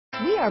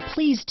We are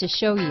pleased to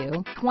show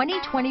you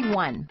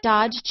 2021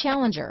 Dodge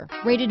Challenger.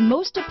 Rated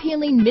most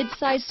appealing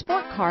midsize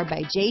sport car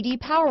by J.D.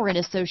 Power and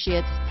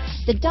Associates,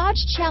 the Dodge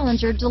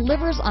Challenger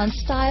delivers on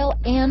style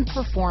and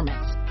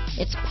performance.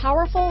 It's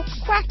powerful,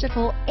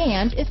 practical,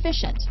 and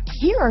efficient.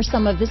 Here are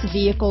some of this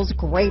vehicle's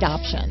great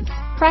options: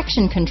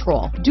 traction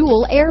control,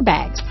 dual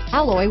airbags,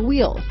 alloy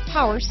wheels,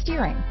 power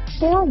steering,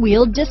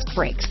 four-wheel disc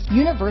brakes,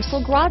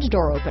 universal garage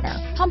door opener,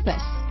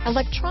 compass,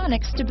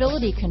 electronic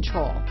stability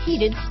control,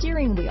 heated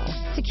steering wheel,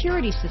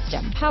 security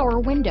system, power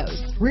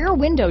windows, rear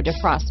window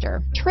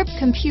defroster, trip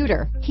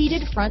computer,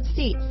 heated front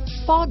seats,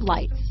 fog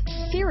lights,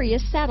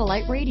 Sirius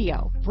satellite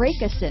radio,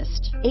 brake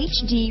assist,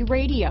 HD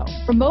radio,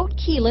 remote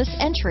keyless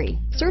entry.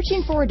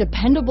 Searching for a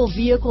dependable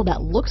vehicle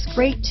that looks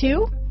great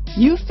too?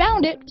 You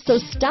found it, so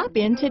stop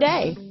in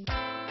today.